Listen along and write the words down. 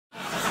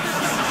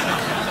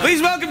Please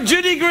welcome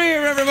Judy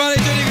Greer, everybody.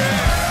 Judy Greer.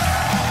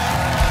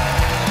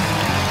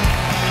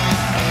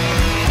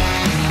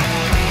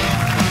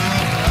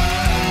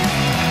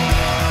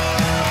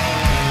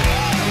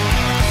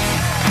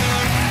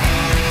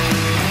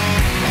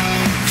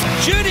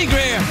 Judy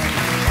Greer,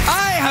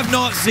 I have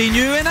not seen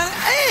you in an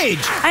age.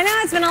 I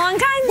know, it's been a long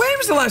time. When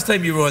was the last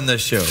time you were on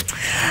this show?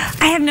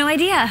 I have no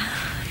idea.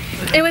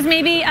 It was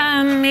maybe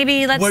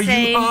let's say... Were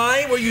you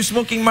high? Were you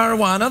smoking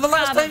marijuana the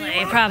last time?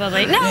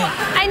 Probably. No,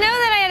 yeah. I know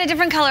that I had a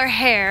different color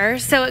hair,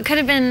 so it could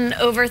have been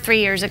over 3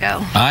 years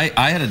ago. I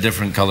had a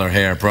different color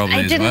hair probably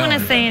I didn't as well.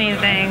 want to say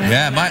anything.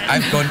 Yeah,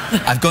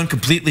 I've gone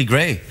completely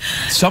grey.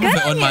 Some of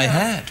it on my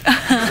head.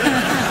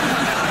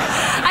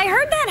 I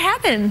heard that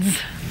happens.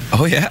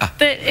 Oh, yeah.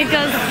 That it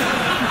goes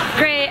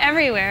grey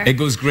everywhere. It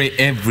goes grey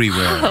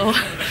everywhere. Oh.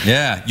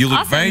 Yeah, you look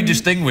Awesome. very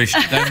distinguished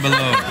down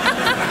below.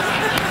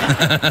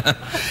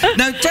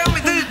 Now, tell me,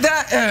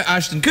 that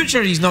Ashton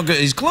Kutcher, he's not got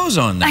his clothes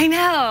on now. I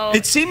know.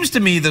 It seems to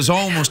me there's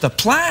almost a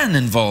plan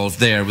involved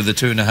there with the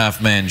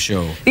 2.5 Men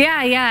show.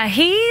 Yeah.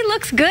 He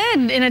looks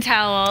good in a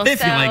towel.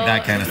 If you like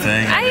that kind of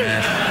thing.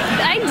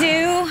 I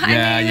do.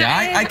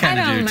 I kind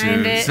of do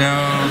too. It. So,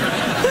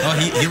 oh,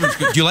 he looks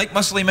good. Do you like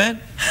muscly men?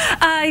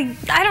 I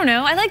don't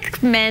know. I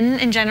like men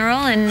in general,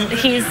 and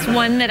he's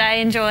one that I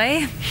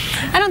enjoy.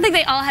 I don't think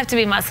they all have to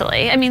be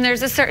muscly. I mean,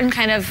 there's a certain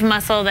kind of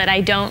muscle that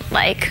I don't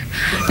like.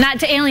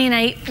 Not to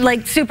alienate,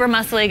 like, super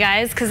muscly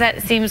guys, because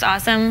that seems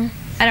awesome.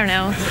 I don't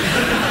know.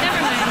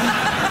 Never mind.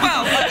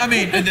 Well, I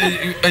mean,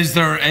 is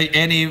there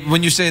any,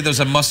 when you say there's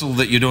a muscle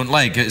that you don't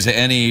like, is it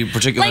any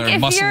particular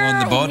muscle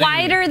on the body? If you're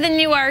wider than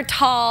you are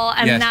tall,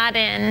 I'm Yes. not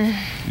in.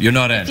 You're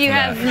not in. If you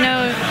have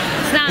no,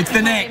 it's not. It's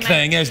the neck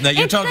thing, isn't it?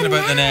 You're talking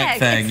about the neck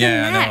thing.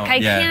 Yeah, I know. I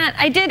can't.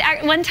 I did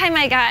one time.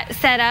 I got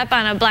set up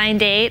on a blind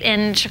date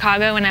in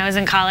Chicago when I was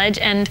in college,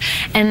 and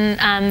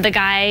the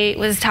guy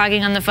was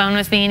talking on the phone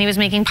with me, and he was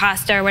making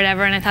pasta or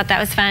whatever, and I thought that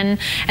was fun.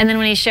 And then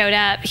when he showed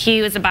up,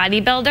 he was a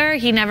bodybuilder.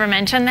 He never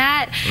mentioned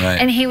that, right.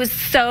 And he was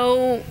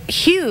so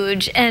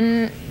huge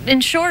and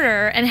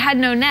shorter and had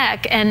no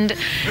neck, and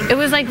it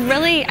was like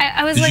really.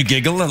 I was Did like. you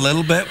giggle a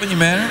little bit when you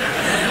met her?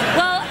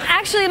 Well,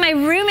 actually, my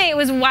roommate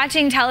was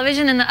watching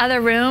television in the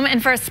other room,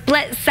 and for a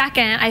split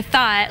second, I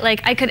thought,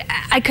 like, I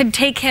could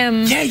take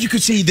him. Yeah, you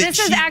could see that. This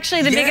is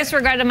actually the biggest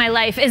regret of my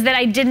life, is that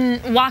I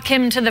didn't walk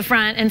him to the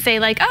front and say,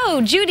 like,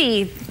 oh,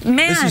 Judy,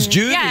 man. This is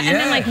Judy, yeah. And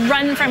then, like,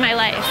 run for my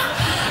life.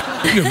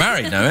 You're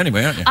married now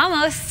anyway, aren't you?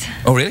 Almost.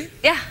 Oh, really?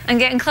 Yeah, I'm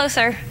getting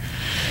closer.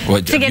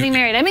 What, to getting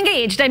married. I'm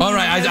engaged. I mean, all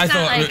right, I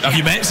thought, like, have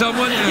you met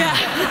someone?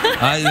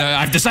 Yeah.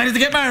 I've decided to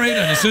get married,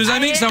 and as soon as I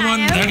meet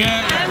someone, I'm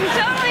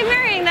totally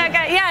marrying that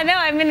guy. Yeah, no,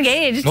 I'm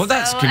engaged. Well,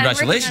 that's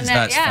congratulations.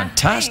 That's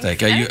fantastic.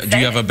 Do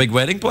you have a big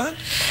wedding plan?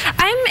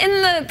 I'm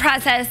in the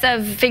process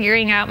of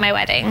figuring out my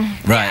wedding.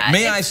 Right. Yeah,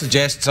 May I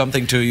suggest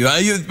something to you?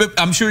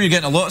 I'm sure you're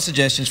getting a lot of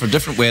suggestions for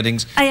different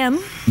weddings. I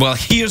am. Well,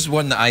 here's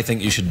one that I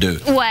think you should do.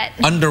 What?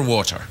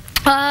 Underwater.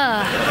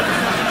 I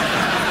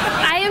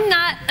am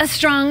not a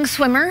strong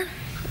swimmer.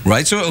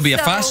 Right, so it'll be a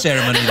fast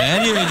ceremony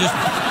then. You just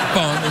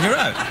boom and you're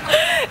out.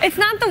 It's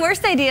not the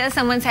worst idea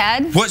someone's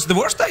had. What's the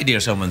worst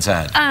idea someone's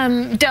had?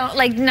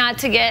 Not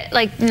to get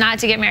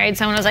married.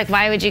 Someone was like,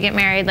 "Why would you get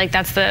married?" Like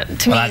that's I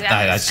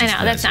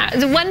know that's not.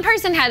 The one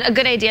person had a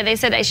good idea. They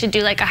said I should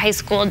do like a high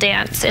school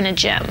dance in a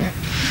gym.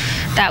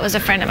 That was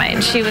a friend of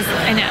mine. She was,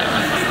 I know.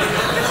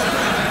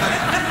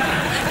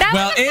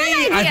 Well,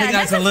 I think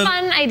that's a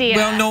fun idea.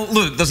 Well, no,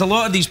 look, there's a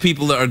lot of these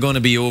people that are going to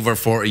be over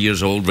 40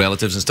 years old,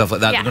 relatives and stuff like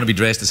that. Yeah. They're going to be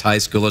dressed as high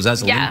schoolers.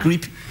 That's a little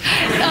creepy.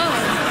 Oh,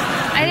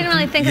 I didn't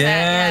really think of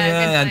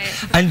that. Yeah.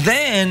 And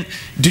then,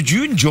 did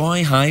you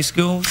enjoy high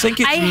school?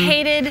 I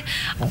hated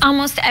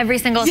almost every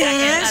single second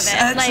of it. Yes,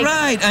 that's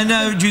right. And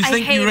now, do you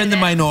think you were in the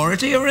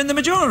minority or in the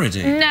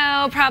majority?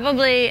 No,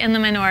 probably in the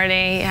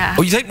minority, yeah.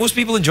 Oh, you think most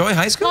people enjoy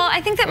high school? Well, I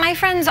think that my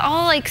friends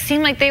all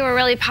seemed like they were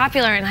really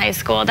popular in high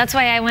school. That's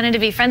why I wanted to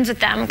be friends with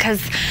them,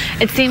 because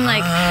it seemed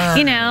like,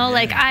 you know,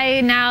 like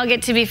I now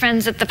get to be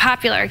friends with the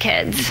popular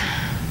kids.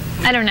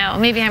 I don't know,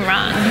 maybe I'm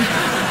wrong.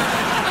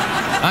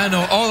 I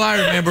know, all I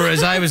remember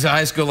is I was in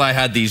high school, I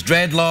had these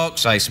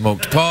dreadlocks, I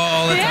smoked pot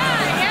all the time.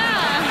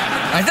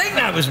 Yeah. I think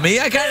that was me,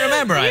 I can't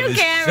remember. I was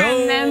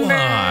so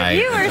high.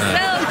 You were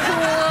so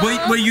cool.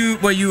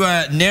 Were you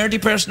a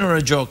nerdy person or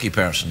a jockey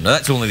person?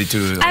 That's only the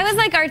two. I was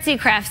like artsy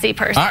craftsy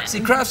person.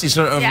 Artsy craftsy,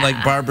 sort of like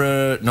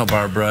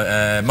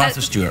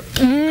Martha Stewart.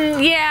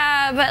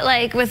 Yeah, but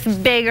like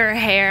with bigger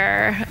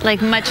hair,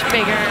 like much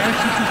bigger.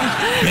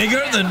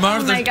 Bigger than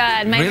Martha? Oh my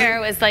God, my hair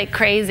was like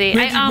crazy.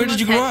 Where did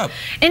you grow up?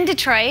 In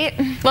Detroit.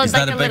 Well, it's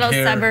like a little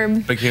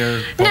suburb. Big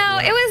hair? No,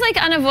 it was like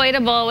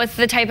unavoidable with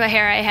the type of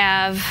hair I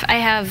have. I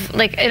have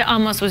like, it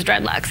almost was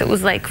dreadlocks. It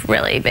was like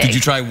really big. Did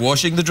you try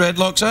washing the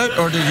dreadlocks out,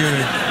 or did you?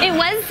 It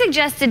was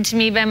suggested to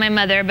me by my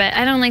mother, but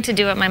I don't like to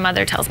do what my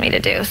mother tells me to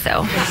do,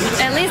 so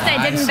at least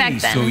I didn't back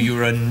then. So you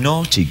were a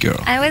naughty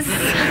girl. I was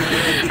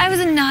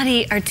a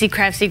naughty artsy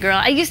craftsy girl.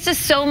 I used to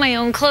sew my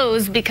own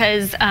clothes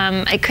because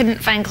I couldn't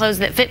find clothes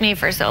that fit me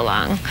for so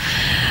long.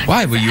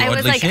 Why? Were you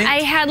oddly shaped?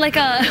 I had like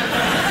a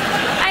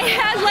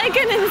like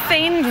an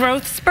insane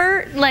growth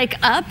spurt, like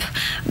up,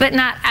 but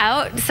not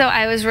out. So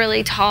I was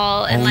really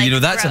tall and like. You know,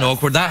 that's an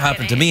awkward. That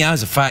happened to me. I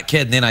was a fat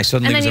kid, and then I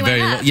suddenly was a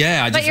very.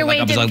 Yeah, I just but your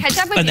weight didn't catch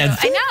up with you.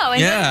 I know.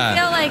 Yeah. I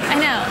feel like I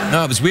know.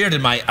 No, it was weird,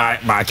 and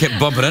I kept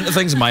bumping into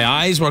things, and my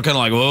eyes were kind of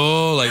like,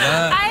 whoa, like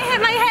that. I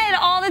hit my head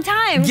all the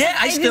time. Yeah,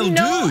 I still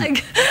do.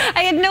 Like,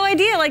 I had no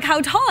idea like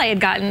how tall I had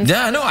gotten.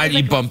 Yeah, I know.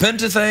 You bump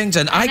into things,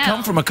 and I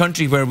come from a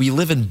country where we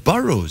live in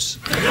boroughs.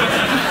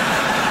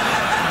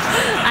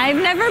 I've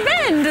never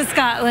been to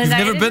Scotland. You've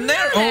never been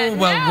there? Oh,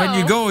 well, no. when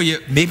you go,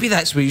 maybe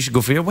that's where you should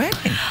go for your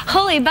wedding.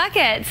 Holy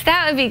buckets,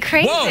 that would be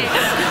crazy. Whoa.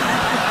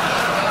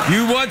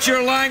 You watch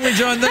your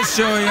language on this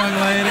show, young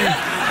lady.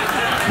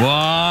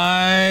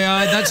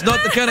 Why, that's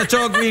not the kind of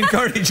talk we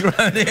encourage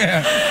around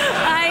here.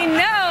 I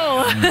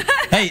know.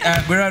 Hey,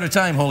 we're out of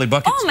time, holy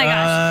buckets. Oh, my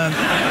gosh.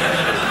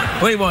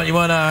 What do you want? You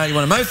want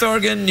a mouth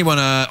organ? You want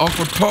an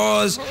awkward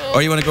pause?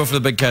 Or you want to go for the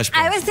big cash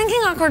prize? I was thinking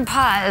awkward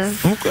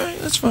pause. Okay,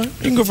 that's fine.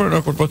 You can go for an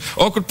awkward pause.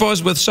 Awkward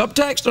pause with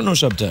subtext or no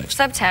subtext?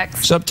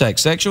 Subtext. Subtext.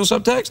 Sexual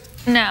subtext?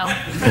 No.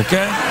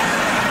 Okay.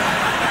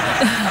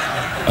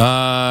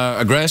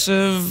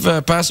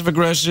 Aggressive,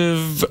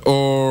 passive-aggressive,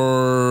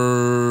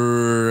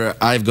 or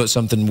I've got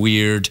something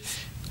weird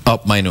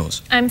up my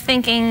nose? I'm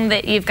thinking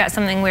that you've got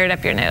something weird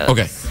up your nose.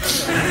 Okay.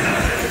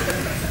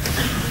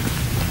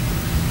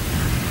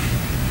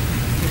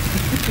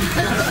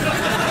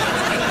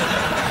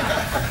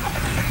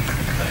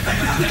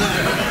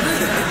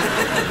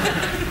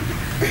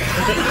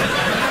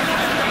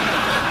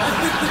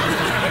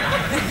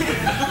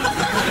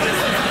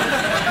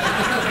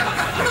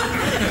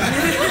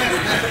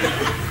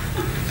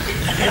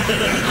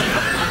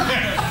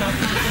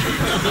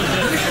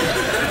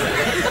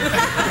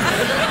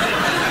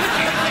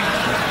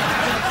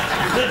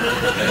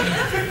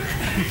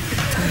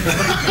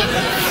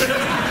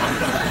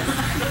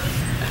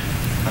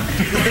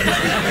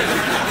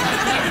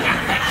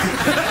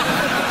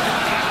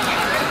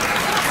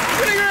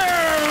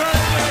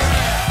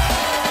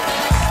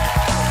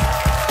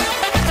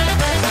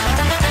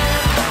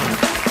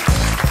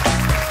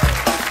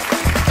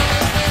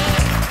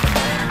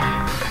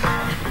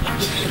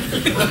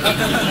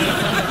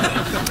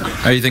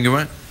 How do you think it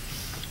went?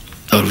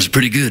 Oh, it was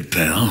pretty good,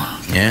 pal.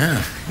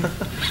 Yeah,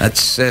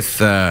 that's Seth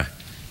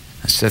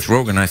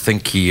Rogen. I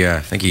think he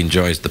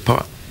enjoys the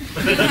pot.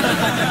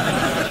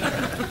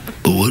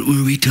 But what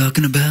were we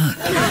talking about?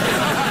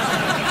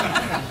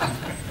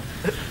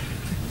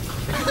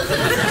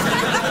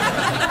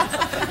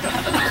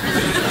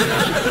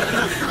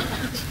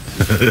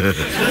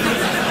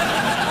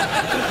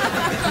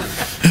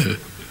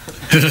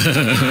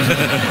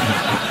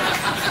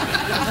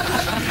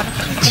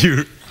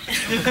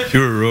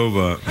 You're a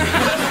robot.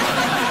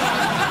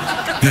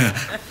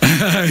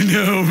 I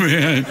know,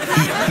 man.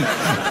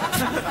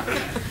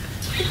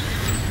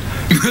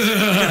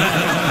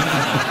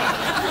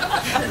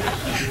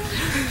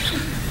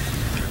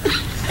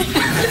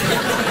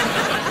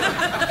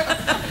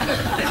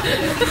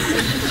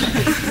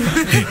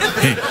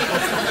 hey,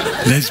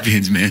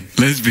 lesbians, man,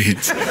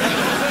 lesbians.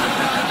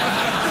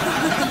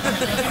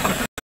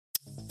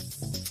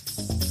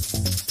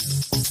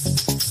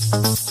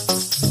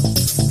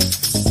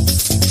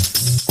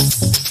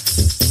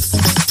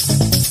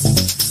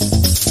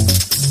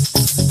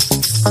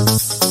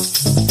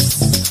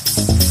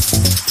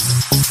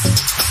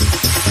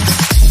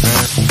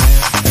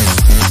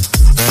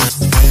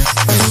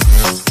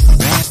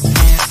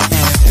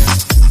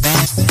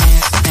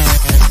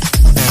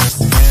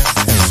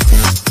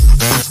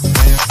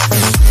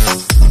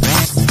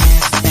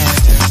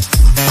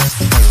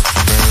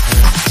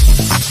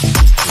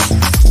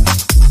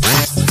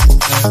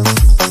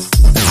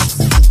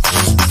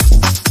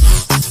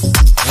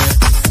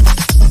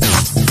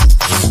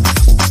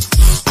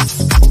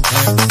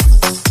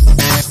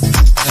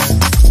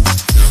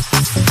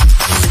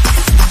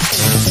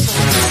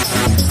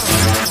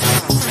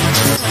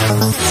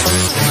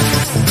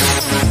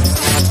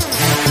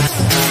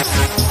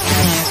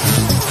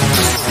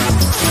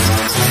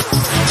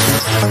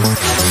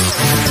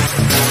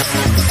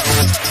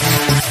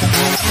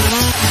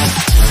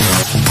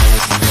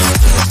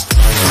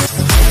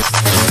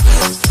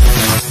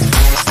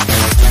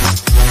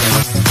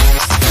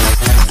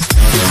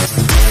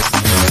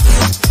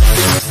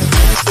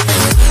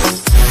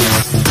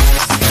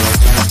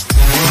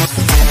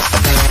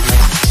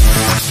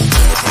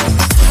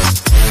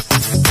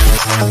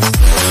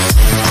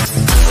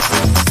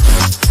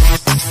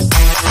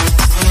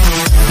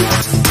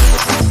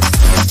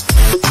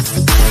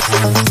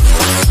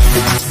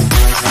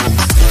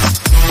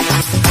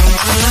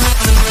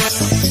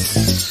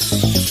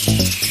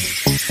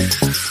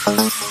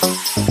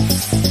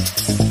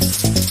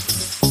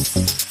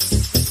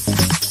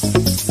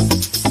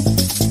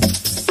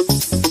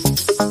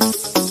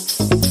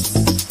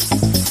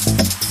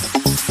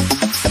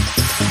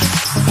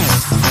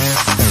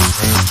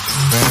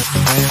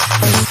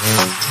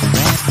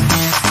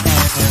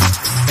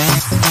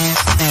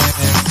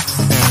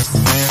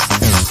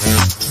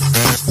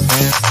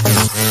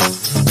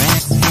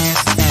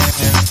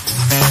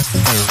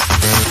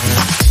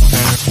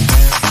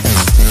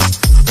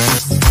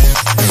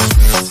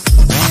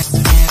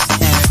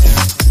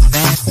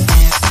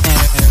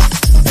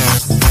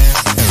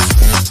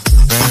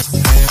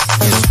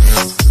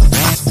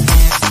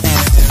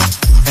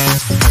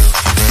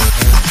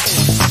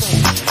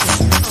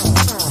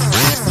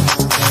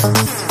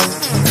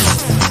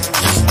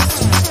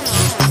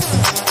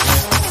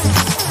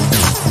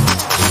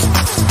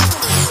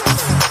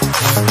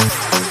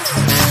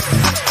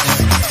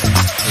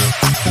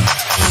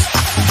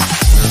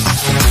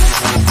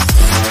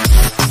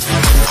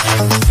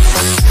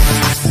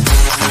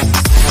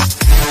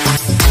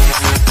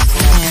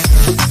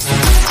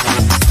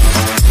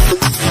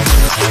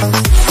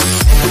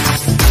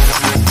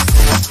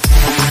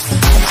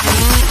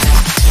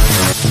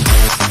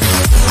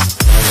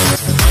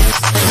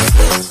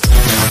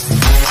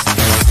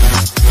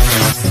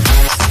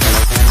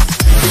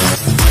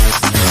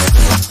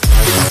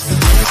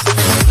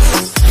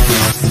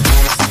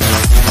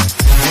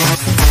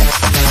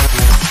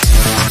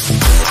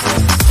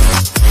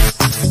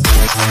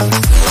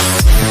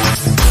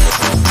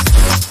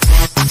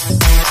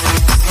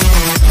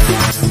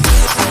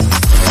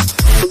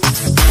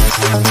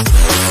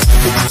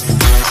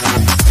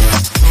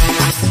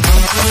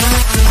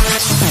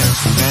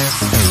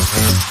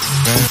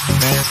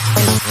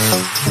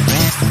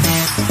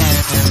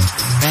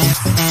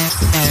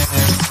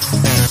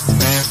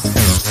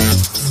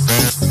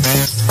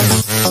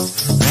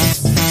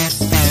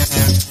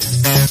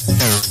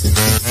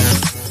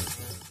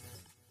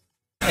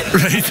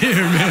 Right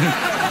there,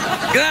 man.